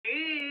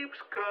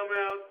come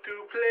out to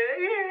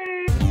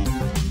play.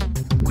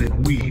 When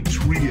Weebs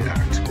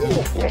react.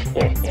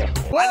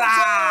 What's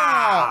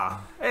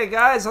up? Hey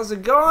guys, how's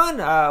it going?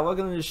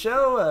 Welcome to the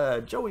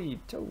show. Joey,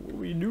 what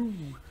we do?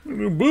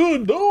 We're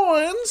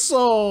doing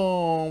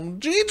some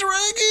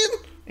G-Dragon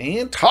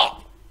and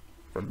Top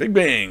for Big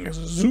Bang.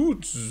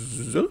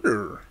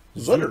 ZUTTER.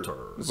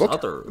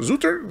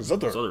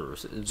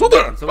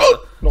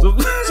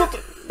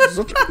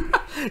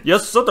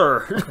 Yes,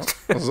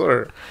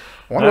 Zutter.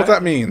 I wonder what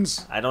that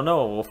means. I don't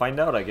know. We'll find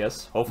out, I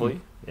guess. Hopefully.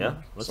 Yeah.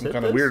 Let's Some hit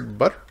kind this. of weird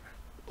butter.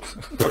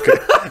 Okay.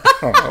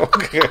 Oh,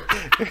 okay.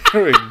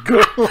 Here we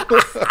go.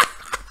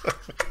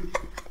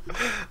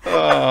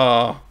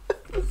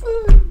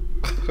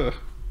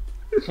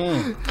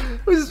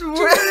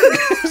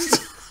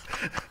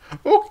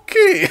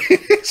 Okay.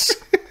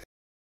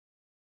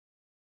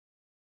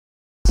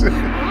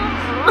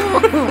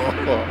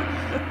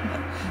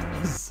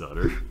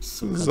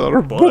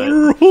 Zutter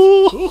butter.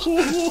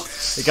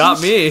 It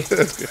got me.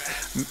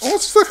 Oh,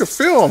 it's like a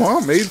film,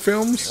 huh? Made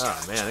films.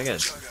 Oh man, again.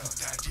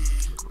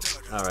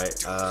 All right.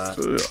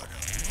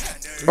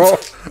 Oh,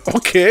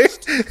 okay.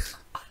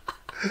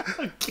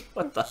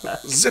 What the heck?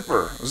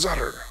 Zipper,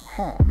 Zutter.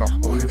 Oh no.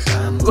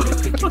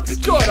 What's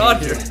going on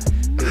here?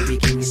 Baby,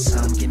 give me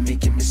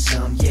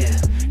some,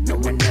 yeah. No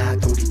one not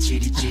go to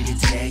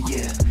GD&T.O.P,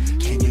 yeah.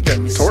 Can you give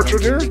me some?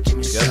 Tortured here?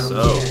 Guess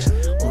so.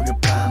 On the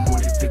palm,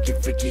 on the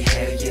freaky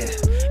hair, yeah.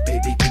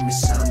 Baby, give me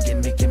some,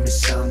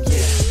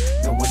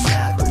 yeah. No one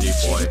not go to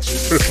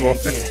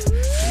GD&T.O.P, yeah.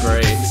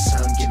 Great. Give me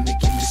some.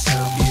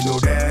 You know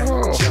that?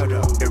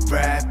 Judder, the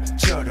rap,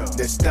 judder,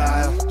 the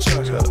style,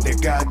 judder,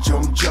 내가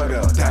좀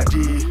judder,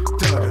 다리,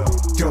 judder,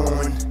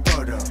 don't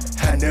butter,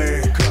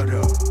 하늘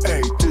걸어,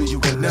 hey, do you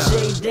wanna?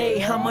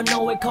 J-Day, I'ma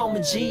know it, call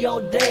me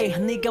G.O.D.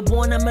 네가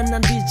원하면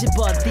난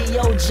뒤집어,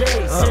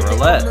 D.O.J.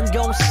 쓸데없는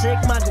공식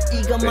말고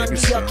이것만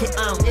기억해,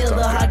 I'm ill,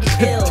 하기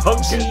ill,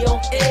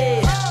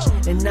 G.O.E.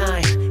 And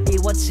I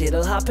이와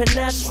 7을 합해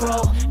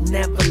natural,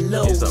 never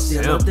lose,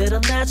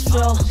 실로들은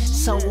natural.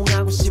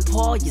 성공하고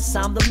싶어, yes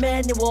I'm the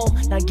manual.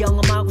 나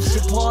경험하고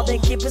싶어, they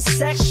keep it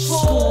sexual.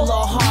 School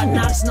or hard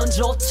knocks, 넌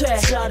좋대.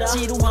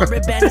 지루한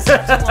랩에는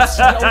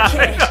사정없이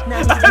okay.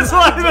 난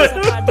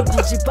이렇게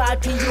굳이 발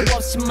필요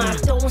없이 막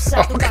똥을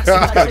싸고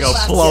Go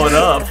blow it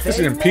up. This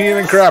is peeing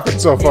and crapping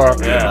so far.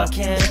 Yeah.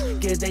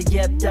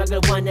 그대의 덕을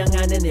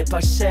환영하는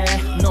힙합새.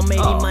 너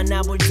매일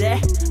만나볼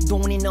때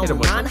돈이 너무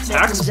많아. 내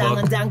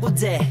통장은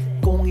당구대.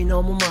 공이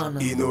너무 많아.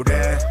 이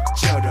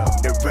노래처럼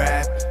내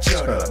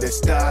랩처럼 내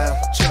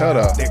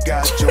스타일처럼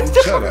내가 좀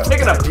저러.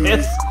 Taking a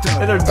piss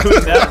and they're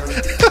doing that.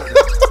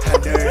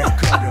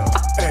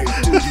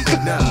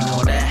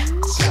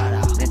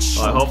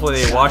 Well,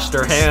 hopefully they washed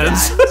their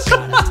hands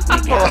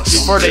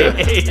before they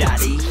ate.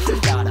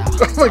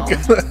 Oh my god.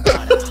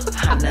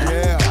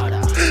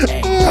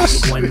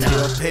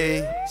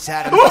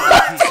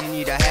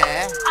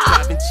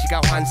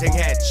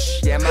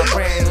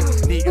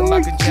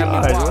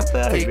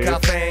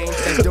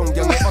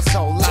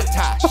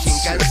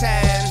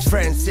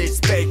 Francis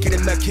Bacon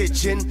in my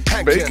kitchen.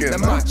 Bacon.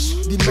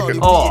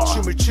 Oh.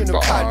 Here,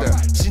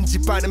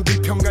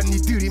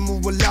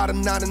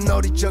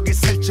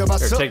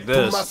 take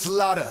this.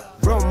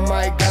 Oh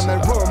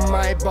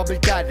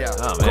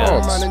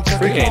man, it's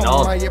freaking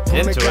all into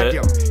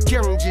it.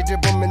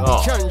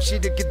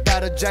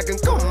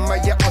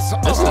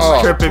 This is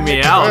tripping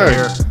me out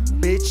here.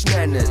 Bitch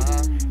나는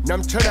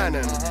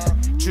넘쳐나는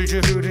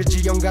줄줄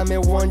흐르지 영감의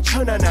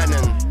원천하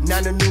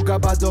나는 누가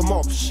봐도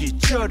몹시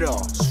쩔어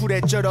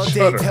술에 쩔어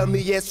They tell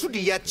me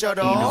예술이야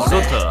쩔어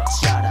ZUTTER.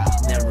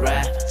 내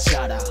랩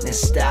쩔어 내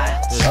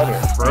스타일 쩔어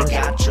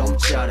내가 좀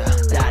쩔어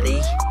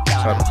다리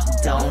쩔어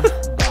Don't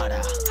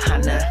butter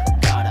하나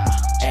걸어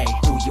Ay,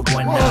 do you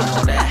wanna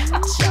노래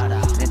쩔어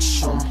내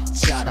춤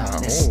쩔어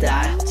내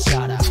스타일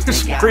쩔어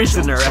Just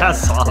freezing their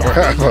ass off.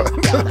 Don't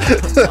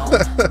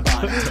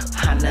butter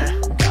하나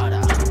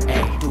걸어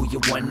Ay, do you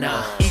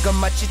wanna 이건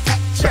마치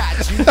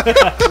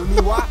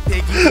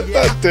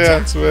That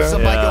dance, man.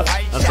 Yeah,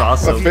 that's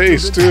awesome. The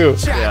face, too.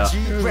 Yeah.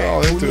 You're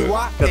all into it.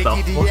 Got the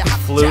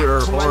flute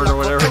or horn or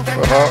whatever.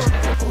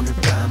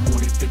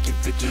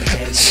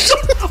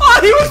 Oh,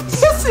 he was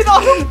pissing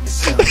on him!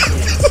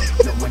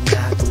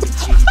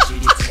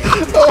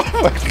 Oh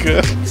my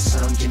god.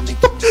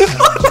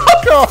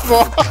 Come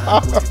on.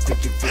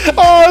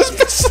 Oh, it's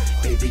pissing.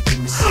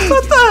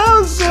 What the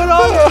hell is going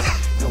on?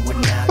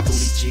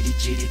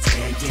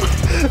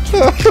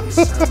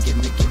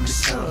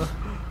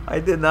 I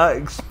did not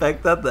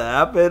expect that to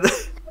happen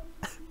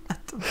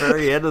at the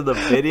very end of the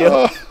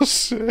video. Oh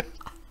shit.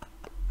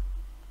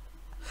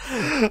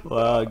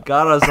 Wow,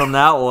 got us on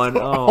that one.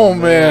 Oh,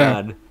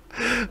 man.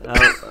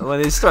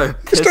 When they start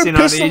He started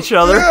pissing on each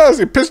other. Yes,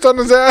 he pissed on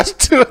his ass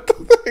too.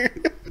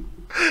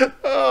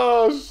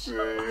 Oh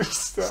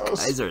jeez.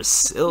 Guys are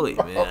silly,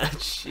 man.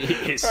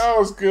 Jeez. That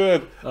was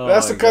good. Oh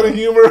That's the my kind of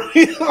humor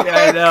we like. Yeah,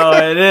 I know,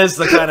 it is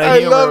the kind of I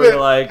humor love we it.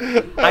 like.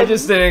 I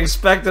just didn't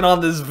expect it on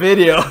this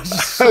video. It's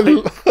just like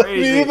crazy.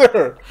 crazy.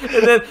 Neither.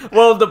 And then,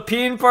 well, the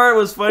peeing part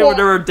was funny when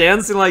they were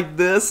dancing like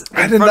this.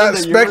 I did not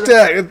expect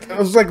that. It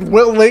was like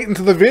well late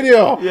into the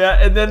video.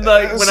 Yeah, and then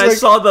like when I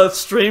saw the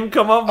stream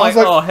come up, I'm like,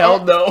 oh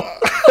hell no.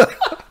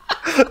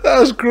 That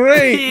was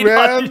great,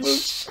 man.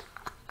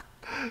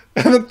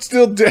 And it's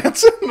still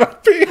dancing my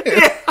peeing.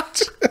 Yeah.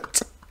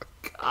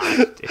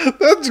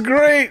 That's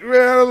great,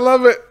 man. I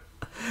love it.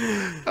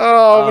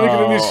 Oh, when you can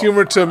introduce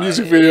humor to a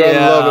music video, I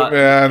love it,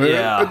 man.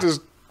 Yeah. It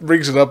just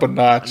brings it up a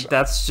notch.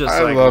 That's just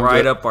like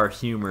right up our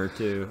humor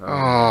too.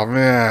 Oh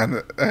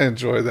man, I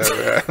enjoy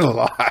that man, a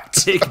lot.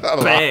 Big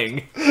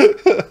Bang.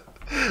 Big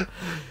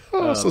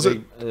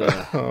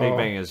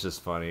Bang is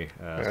just funny.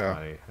 That's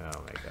funny.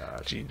 Oh my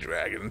gosh.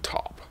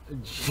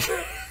 G-Dragon-T.O.P.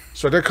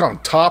 So they call him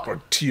Top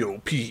or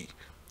T.O.P.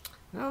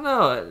 I don't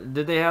know.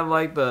 Did they have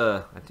like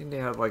the? I think they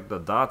have like the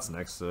dots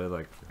next to it.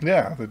 Like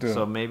yeah, they do.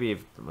 So maybe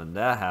when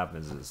that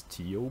happens, it's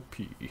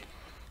T.O.P.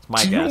 It's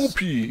my guess.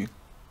 T.O.P.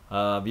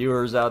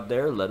 Viewers out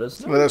there, let us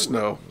know. Let us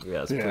know.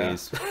 Yes,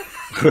 please.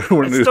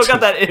 We're still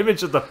got that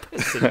image of the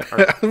piston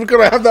cart. I'm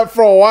gonna have that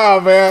for a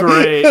while, man.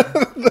 Great.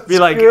 Be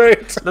like,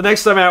 great. The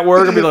next time at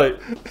work, I'll be like,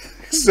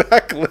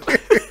 exactly.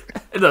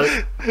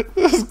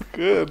 That's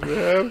good,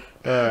 man.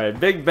 All right,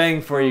 big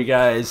bang for you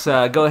guys.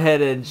 Go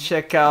ahead and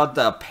check out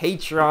the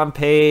Patreon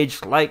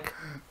page. Like,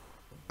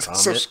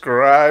 comment,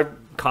 subscribe,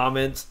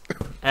 comment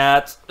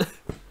at.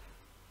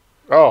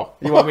 Oh,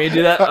 you want me to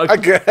do that? Okay. I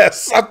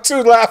guess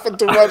I'm laughing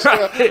too much.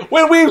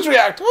 When Weebs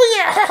react, oh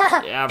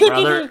yeah, yeah,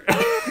 brother.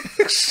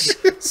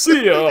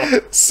 See ya.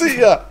 See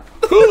ya.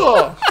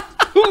 Hoo-ah.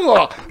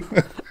 Hoo-ah.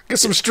 Get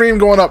some stream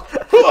going up.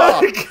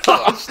 Oh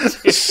gosh,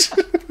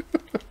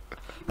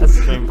 that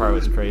stream part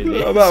was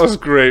crazy. Oh, that was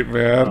great,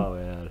 man. Oh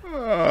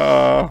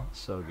man,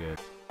 so good.